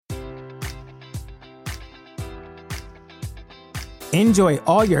Enjoy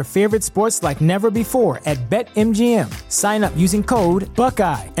all your favorite sports like never before at BetMGM. Sign up using code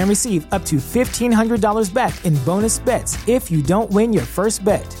Buckeye and receive up to $1,500 back in bonus bets if you don't win your first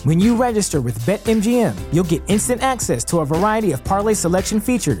bet. When you register with BetMGM, you'll get instant access to a variety of parlay selection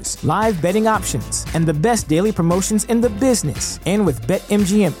features, live betting options, and the best daily promotions in the business. And with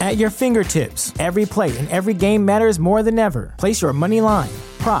BetMGM at your fingertips, every play and every game matters more than ever. Place your money line,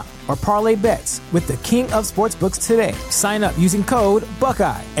 prop, or parlay bets with the king of sportsbooks today. Sign up using code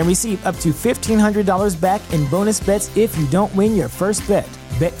Buckeye and receive up to $1,500 back in bonus bets if you don't win your first bet.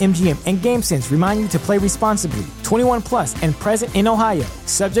 BetMGM and GameSense remind you to play responsibly. 21 plus and present in Ohio,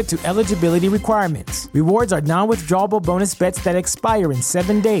 subject to eligibility requirements. Rewards are non-withdrawable bonus bets that expire in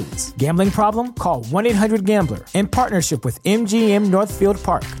 7 days. Gambling problem? Call 1-800-GAMBLER. In partnership with MGM Northfield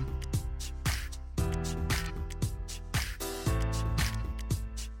Park.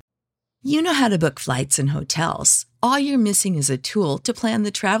 You know how to book flights and hotels. All you're missing is a tool to plan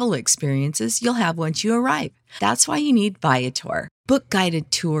the travel experiences you'll have once you arrive. That's why you need Viator. Book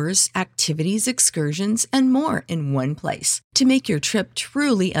guided tours, activities, excursions, and more in one place to make your trip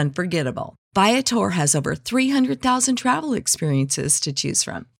truly unforgettable. Viator has over 300,000 travel experiences to choose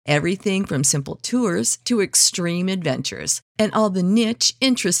from. Everything from simple tours to extreme adventures and all the niche,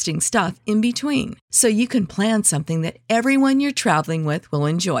 interesting stuff in between. So you can plan something that everyone you're traveling with will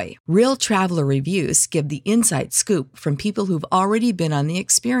enjoy. Real traveler reviews give the inside scoop from people who've already been on the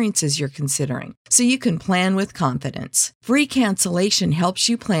experiences you're considering. So you can plan with confidence. Free cancellation helps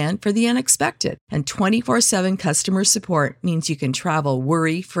you plan for the unexpected. And 24/7 customer support means you can travel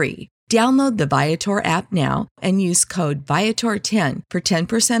worry-free. Download the Viator app now and use code Viator10 for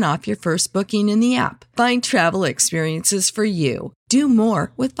 10% off your first booking in the app. Find travel experiences for you. Do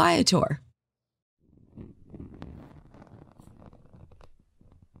more with Viator.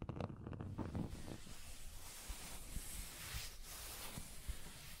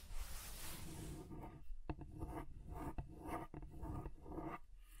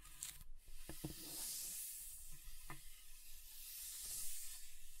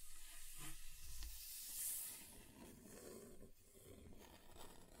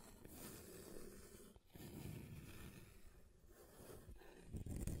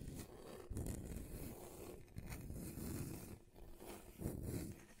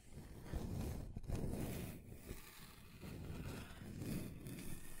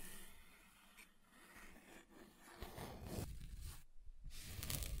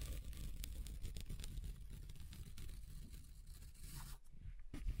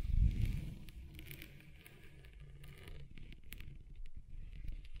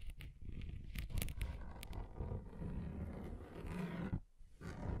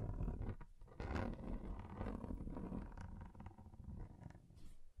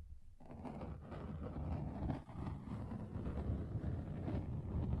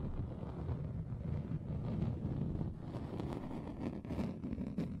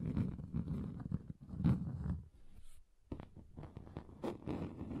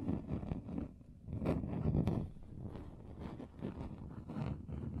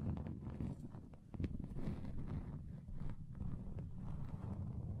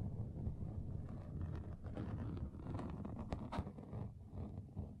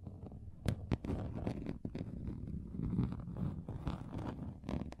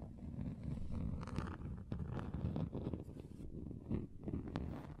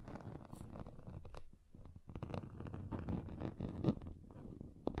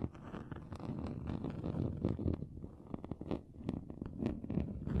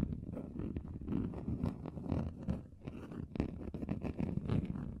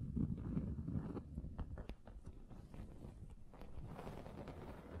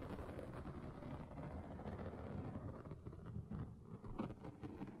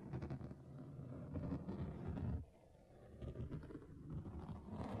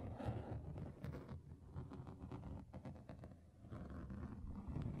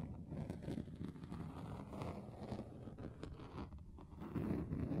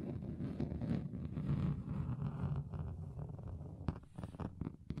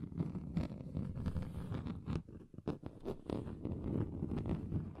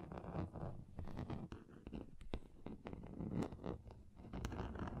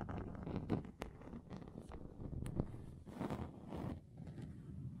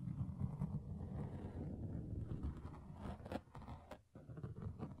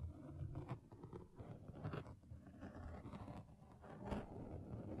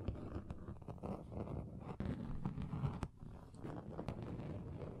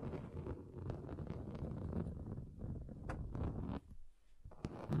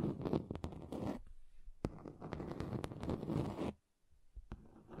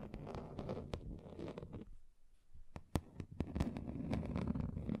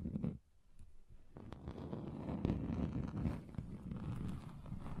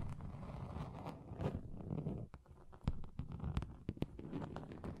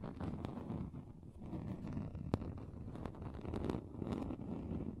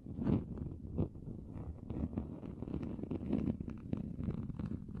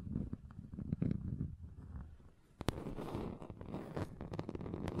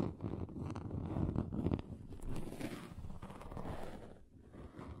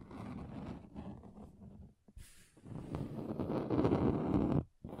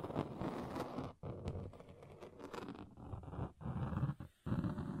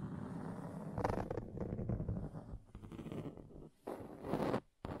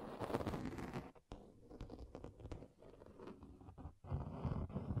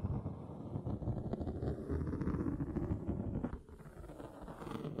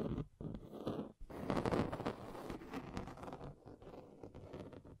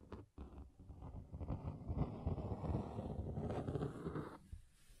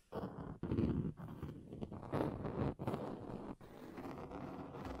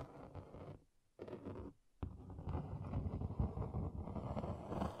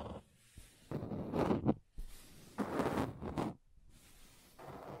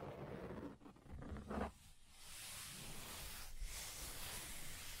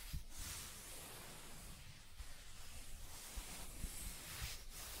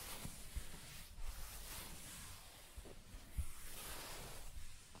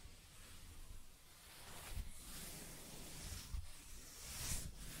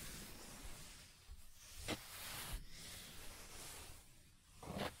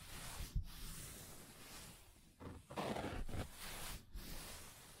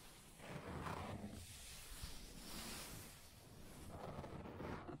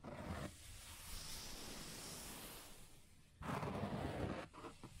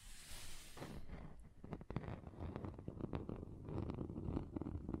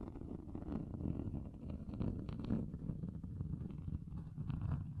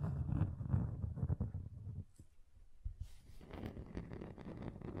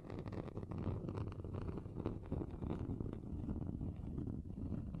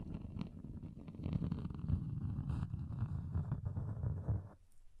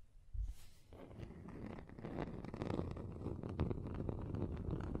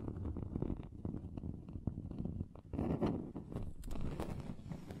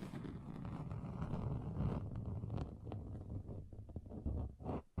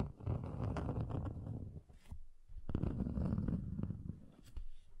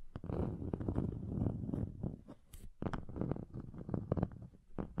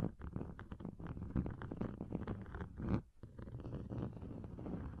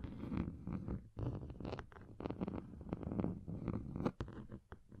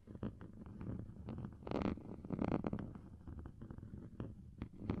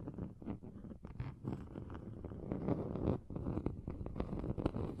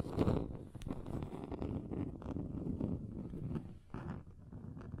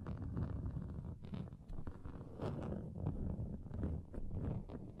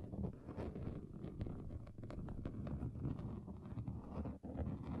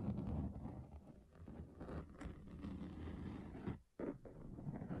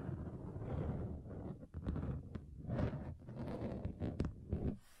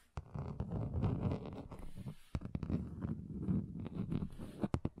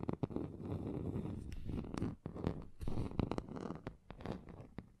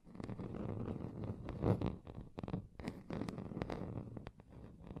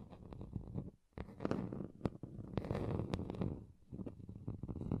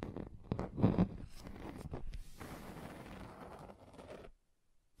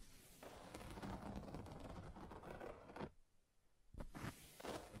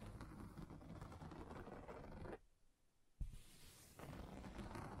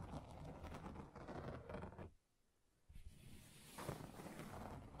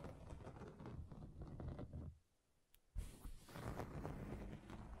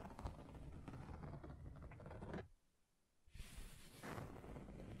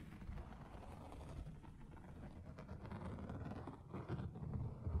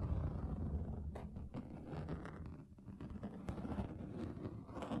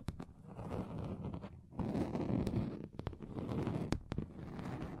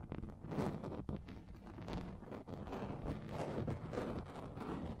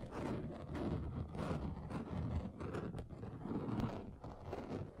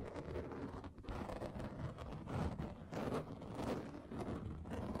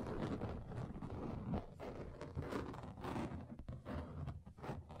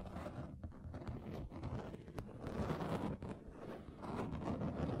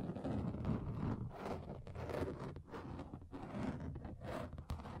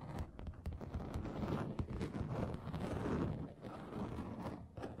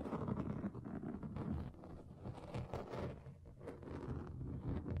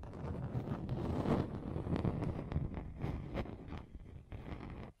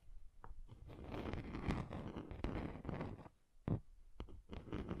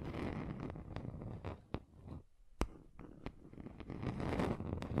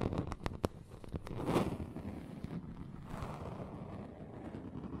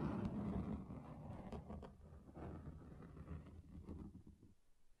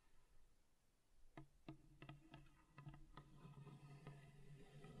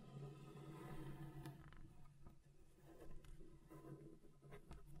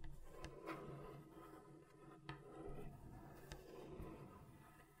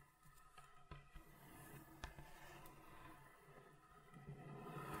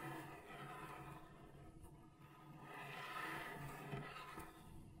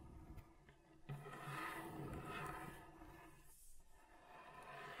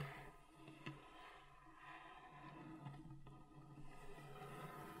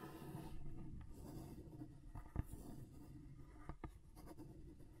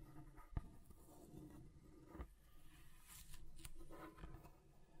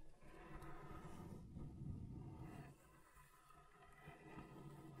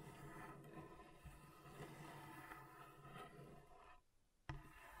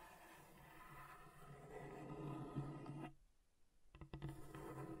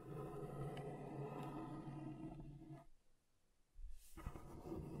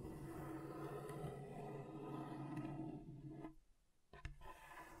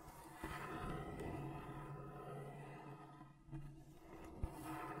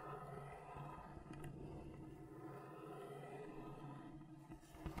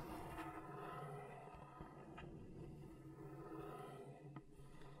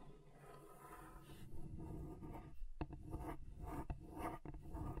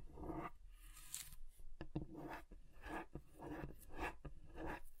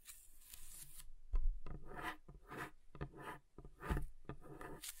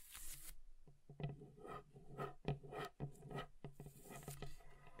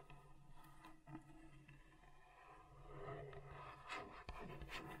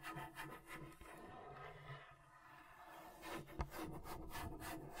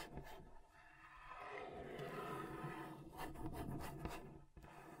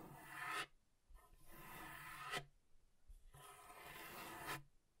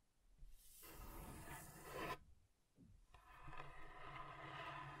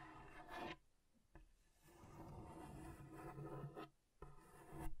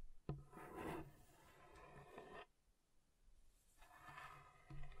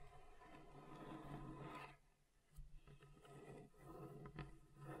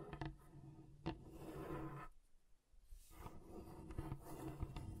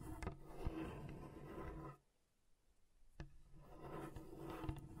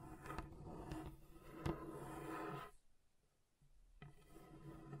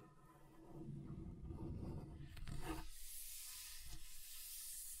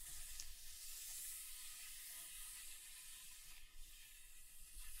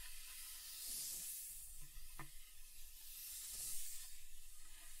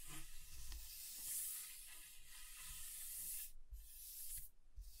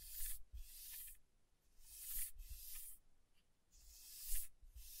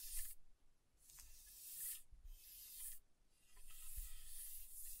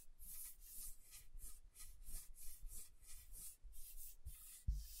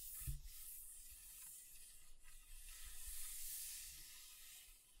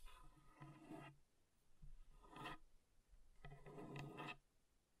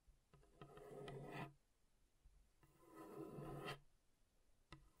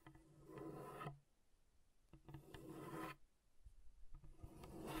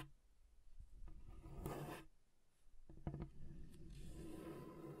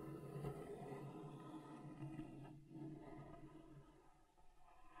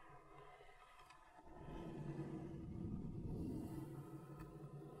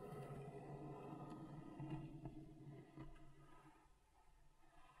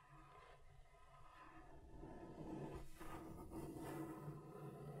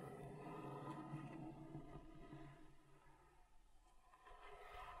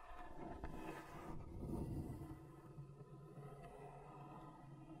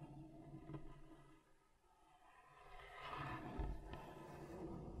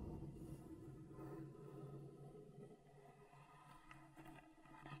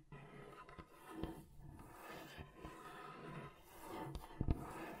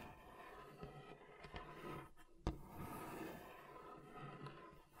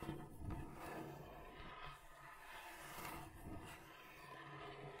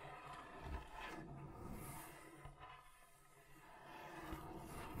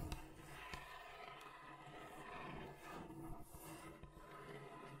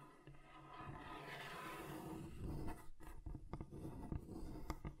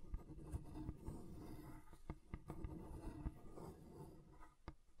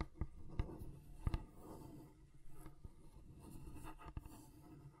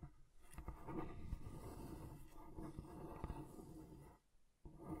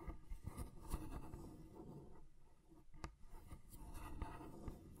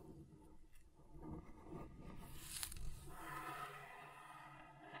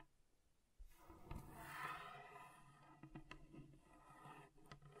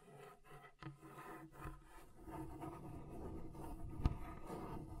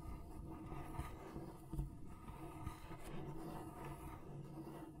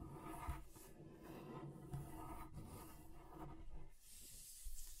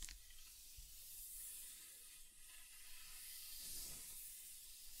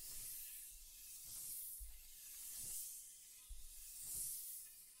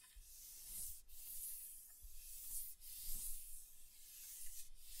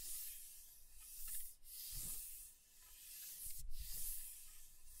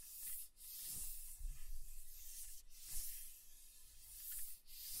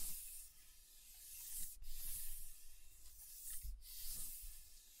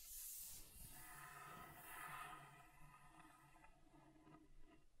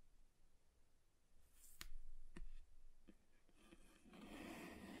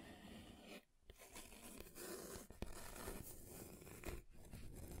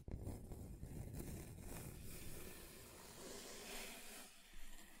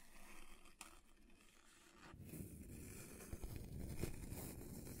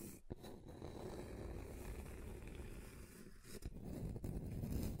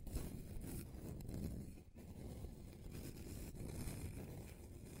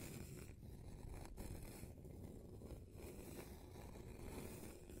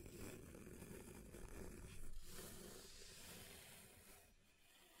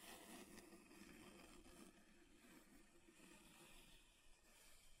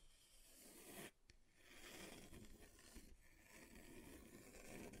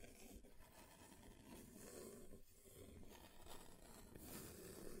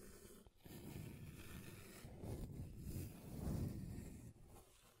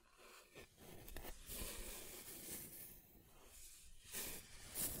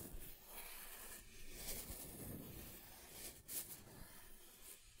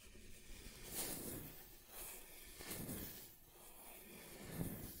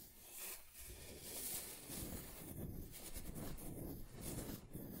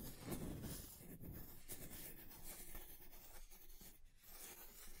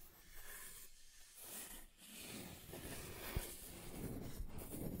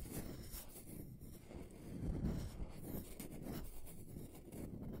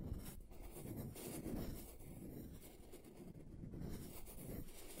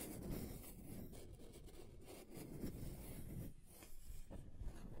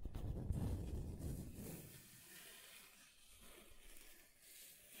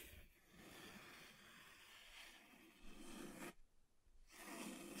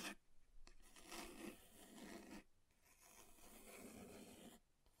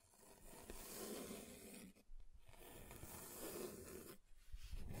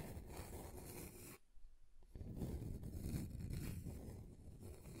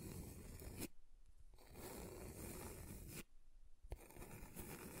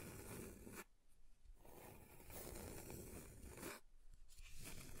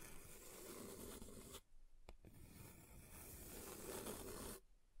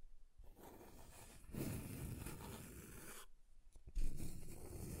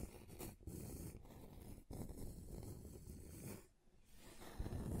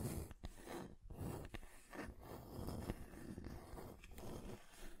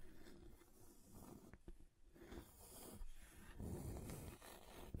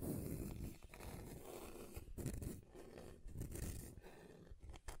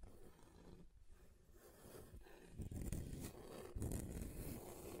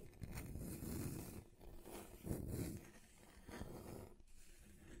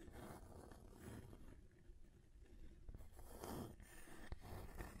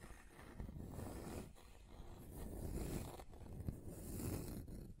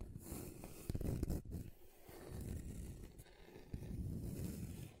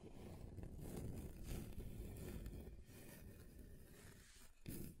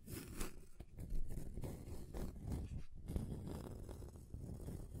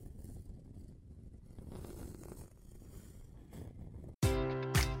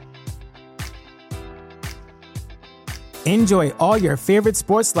 Enjoy all your favorite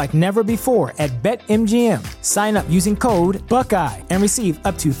sports like never before at BetMGM. Sign up using code Buckeye and receive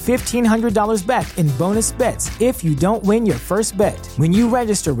up to $1,500 back in bonus bets if you don't win your first bet. When you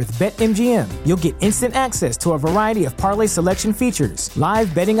register with BetMGM, you'll get instant access to a variety of parlay selection features,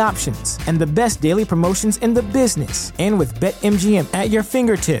 live betting options, and the best daily promotions in the business. And with BetMGM at your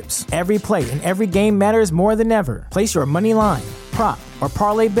fingertips, every play and every game matters more than ever. Place your money line, prop, or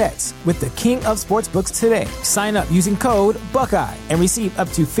parlay bets with the king of sportsbooks today. Sign up using code Buckeye and receive up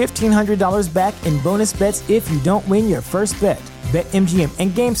to $1,500 back in bonus bets if you don't win your first bet. BetMGM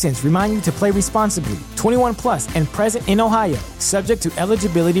and GameSense remind you to play responsibly. 21 plus and present in Ohio, subject to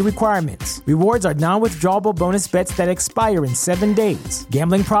eligibility requirements. Rewards are non-withdrawable bonus bets that expire in 7 days.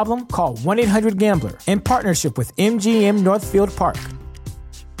 Gambling problem? Call 1-800-GAMBLER. In partnership with MGM Northfield Park.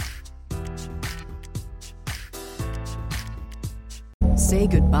 Say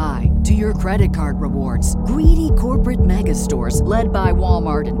goodbye to your credit card rewards. Greedy corporate mega stores, led by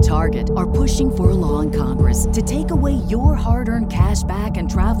Walmart and Target, are pushing for a law in Congress to take away your hard-earned cash back and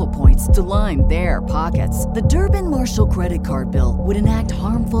travel points to line their pockets. The Durbin-Marshall credit card bill would enact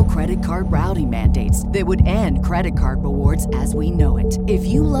harmful credit card routing mandates that would end credit card rewards as we know it. If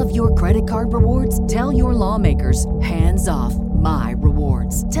you love your credit card rewards, tell your lawmakers, hands off my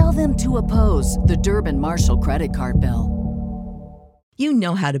rewards. Tell them to oppose the Durbin-Marshall credit card bill. You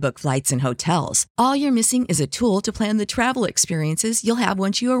know how to book flights and hotels. All you're missing is a tool to plan the travel experiences you'll have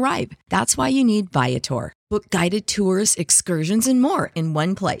once you arrive. That's why you need Viator. Book guided tours, excursions, and more in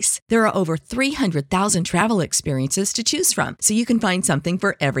one place. There are over 300,000 travel experiences to choose from, so you can find something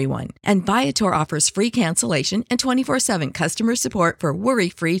for everyone. And Viator offers free cancellation and 24/7 customer support for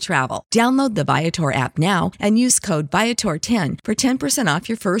worry-free travel. Download the Viator app now and use code Viator10 for 10% off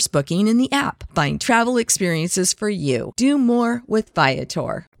your first booking in the app. Find travel experiences for you. Do more with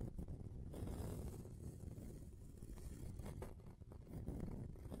Viator.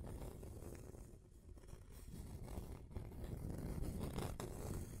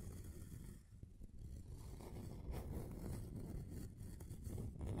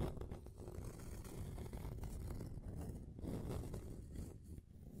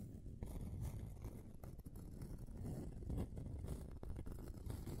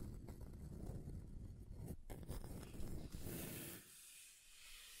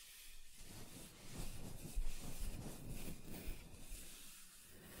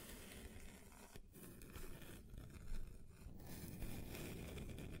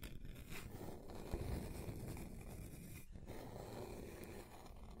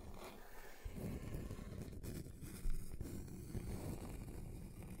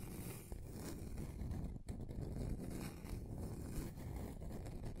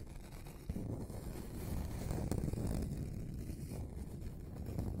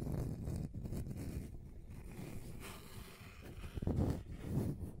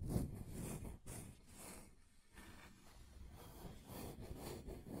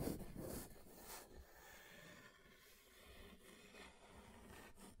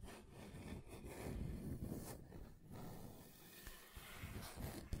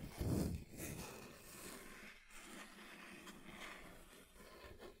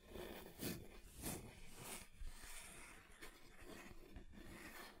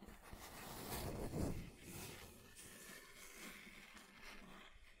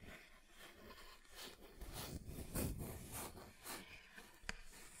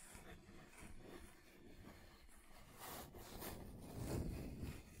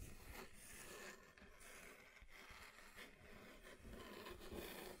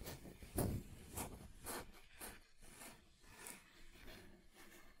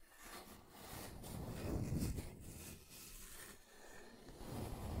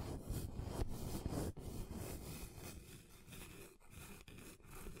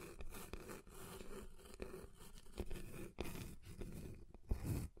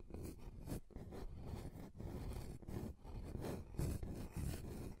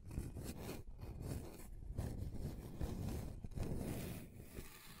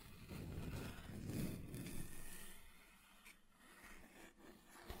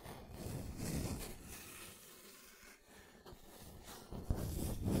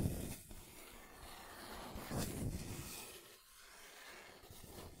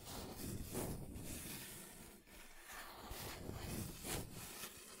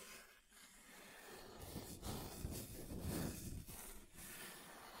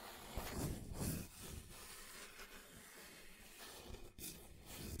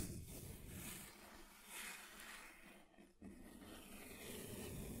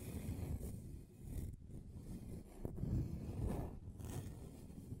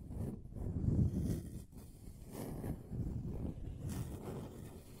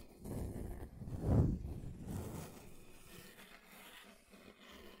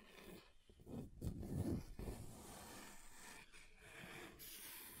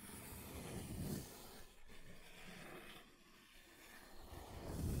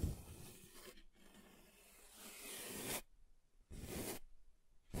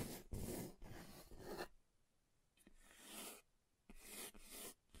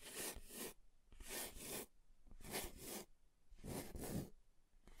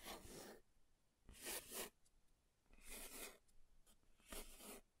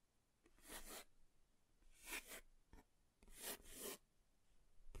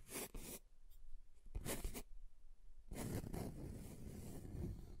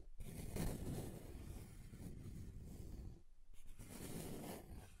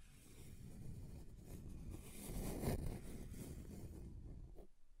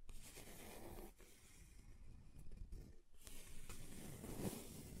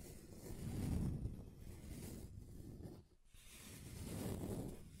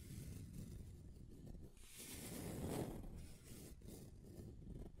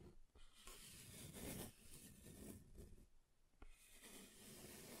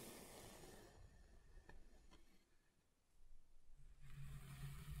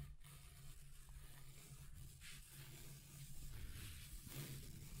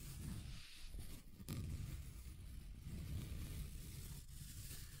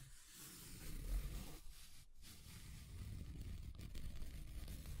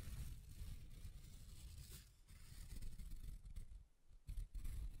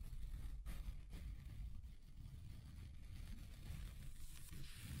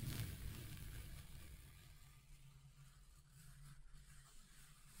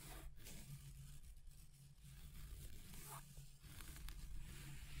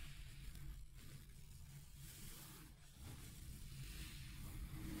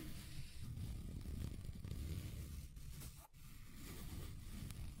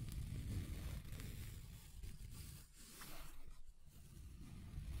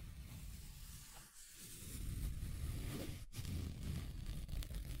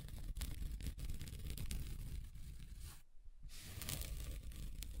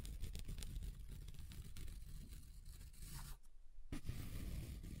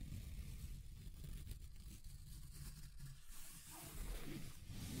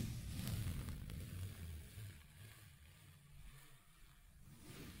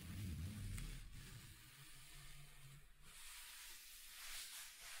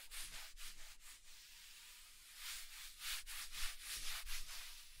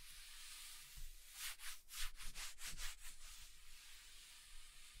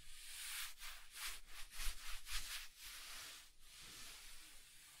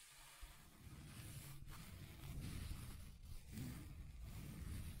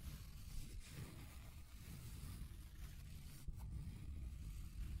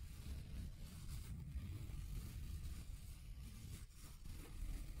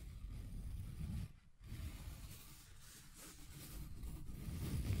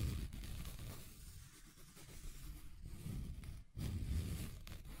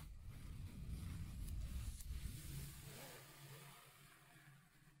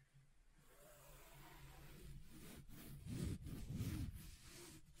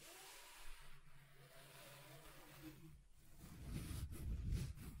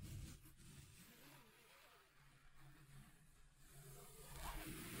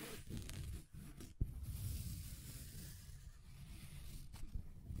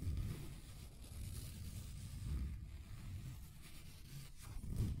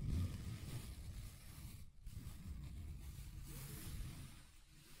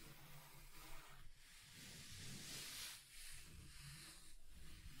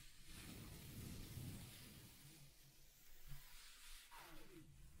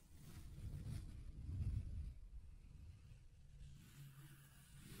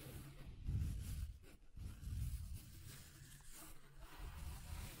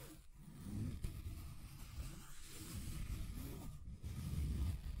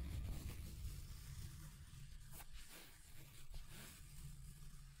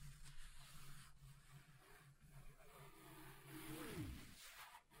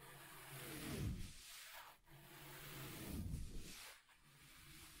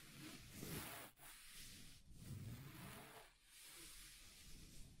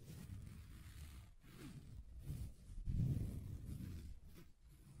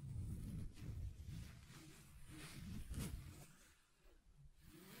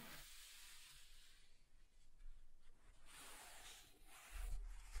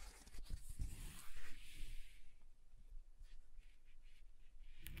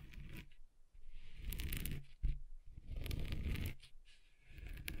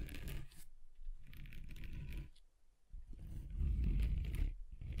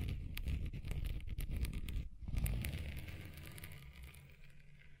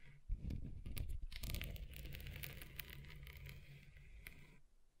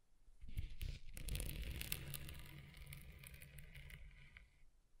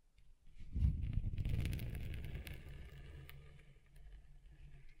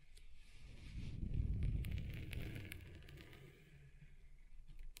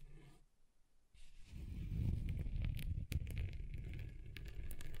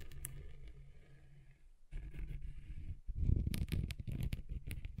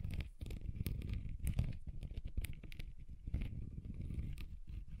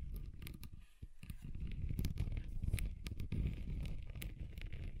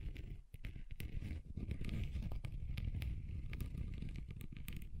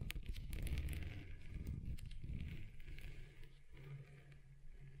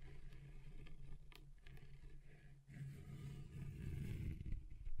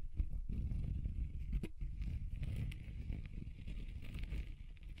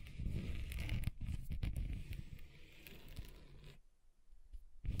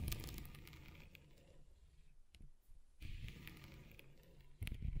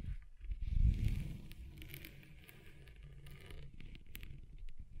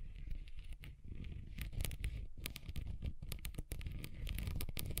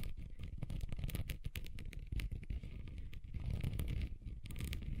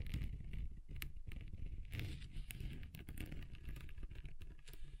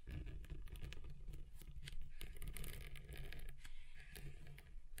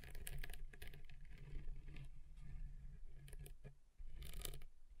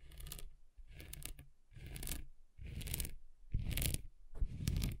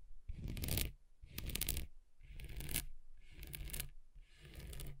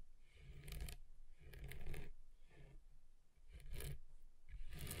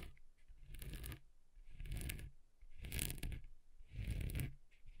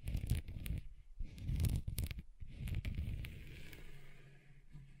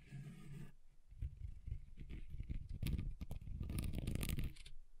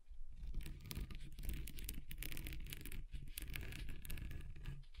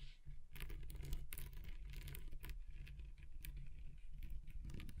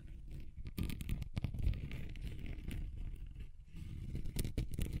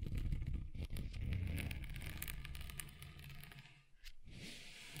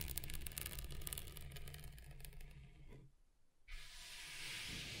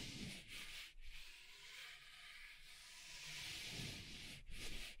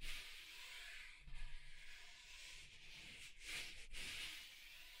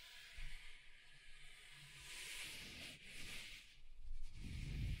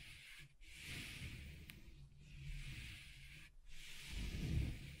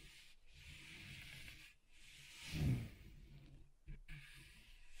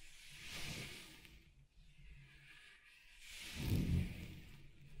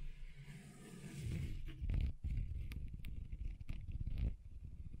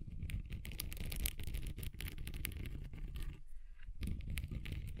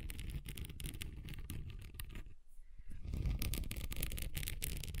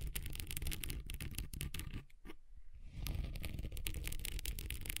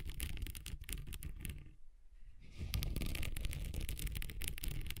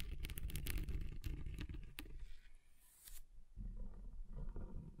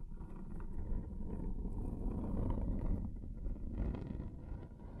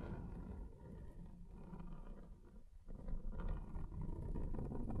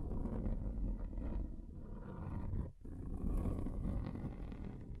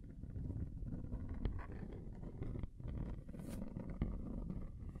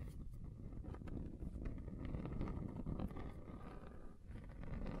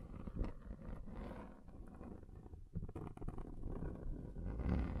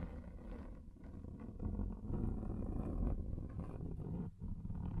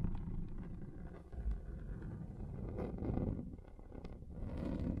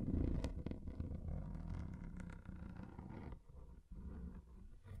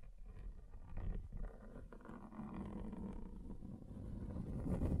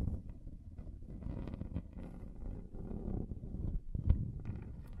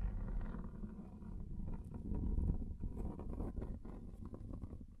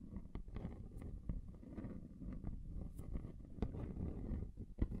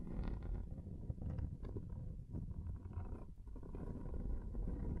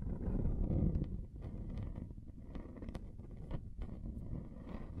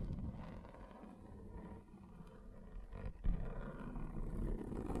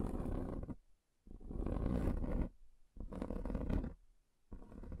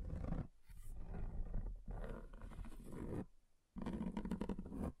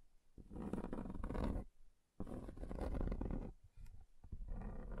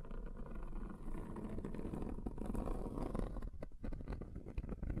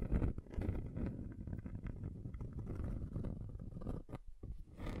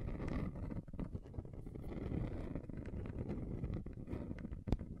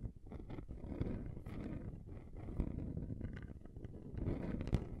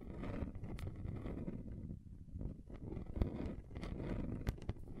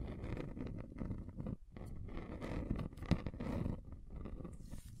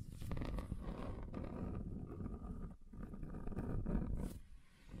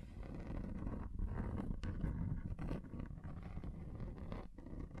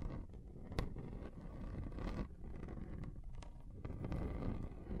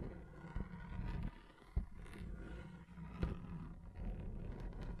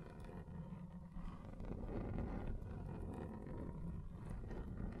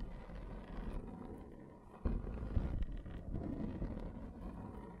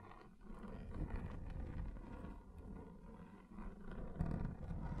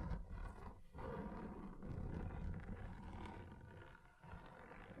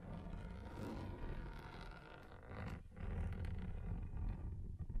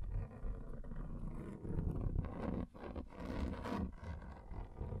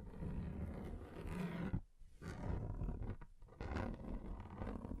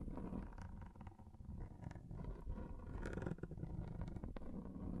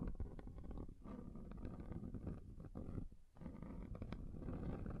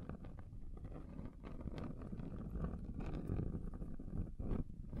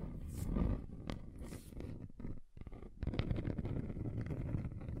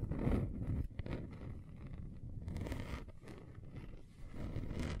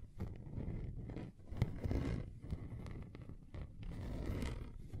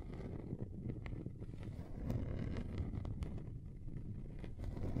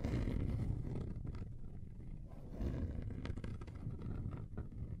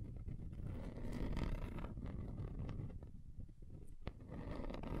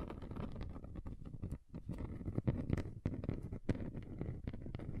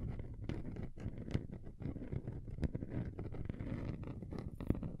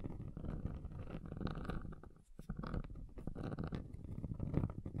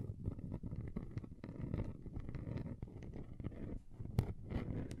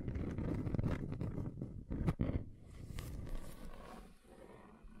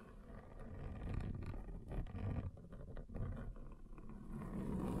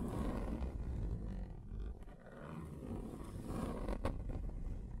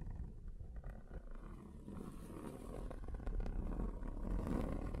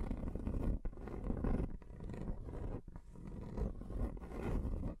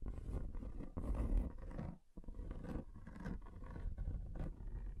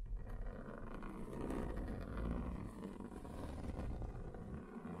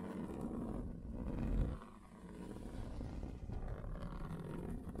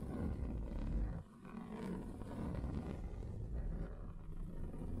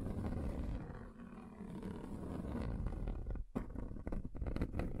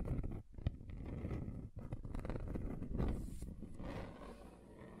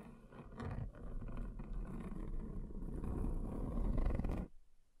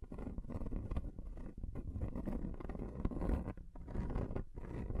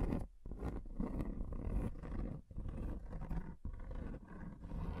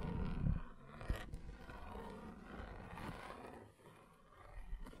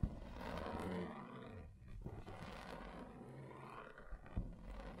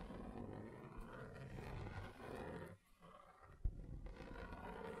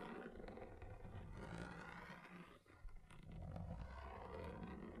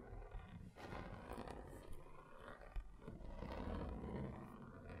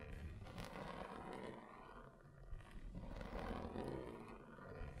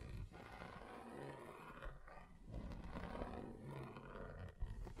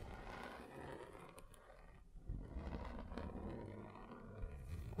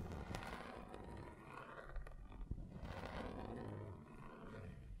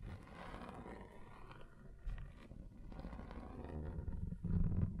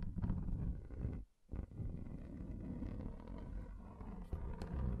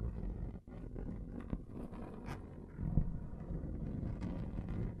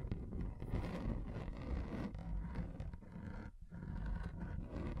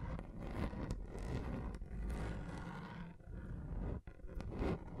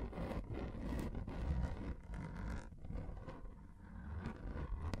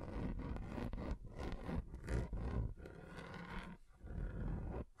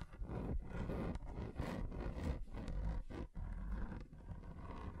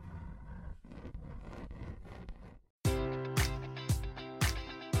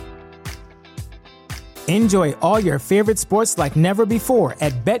 Enjoy all your favorite sports like never before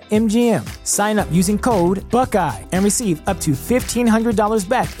at BetMGM. Sign up using code Buckeye and receive up to $1,500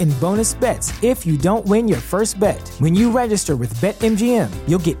 back in bonus bets if you don't win your first bet. When you register with BetMGM,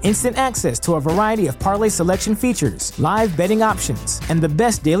 you'll get instant access to a variety of parlay selection features, live betting options, and the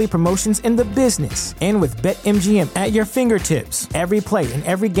best daily promotions in the business. And with BetMGM at your fingertips, every play and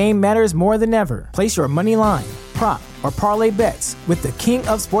every game matters more than ever. Place your money line, prop, or parlay bets with the king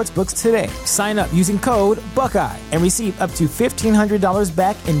of sportsbooks today. Sign up using code Buckeye and receive up to $1,500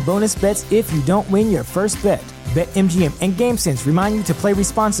 back in bonus bets if you don't win your first bet. BetMGM and GameSense remind you to play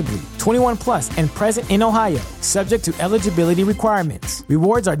responsibly. 21 plus and present in Ohio, subject to eligibility requirements.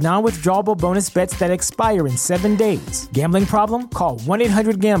 Rewards are non-withdrawable bonus bets that expire in 7 days. Gambling problem? Call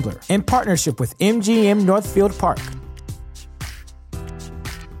 1-800-GAMBLER in partnership with MGM Northfield Park.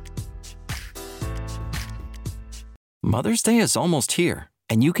 Mother's Day is almost here,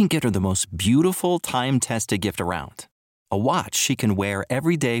 and you can get her the most beautiful time-tested gift around. A watch she can wear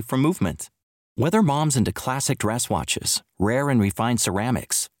every day from Movement. Whether mom's into classic dress watches, rare and refined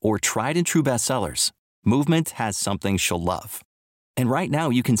ceramics, or tried-and-true bestsellers, Movement has something she'll love. And right now,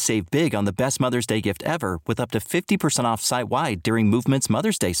 you can save big on the best Mother's Day gift ever with up to 50% off site-wide during Movement's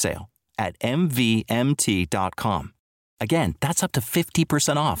Mother's Day sale at MVMT.com. Again, that's up to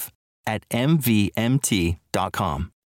 50% off at MVMT.com.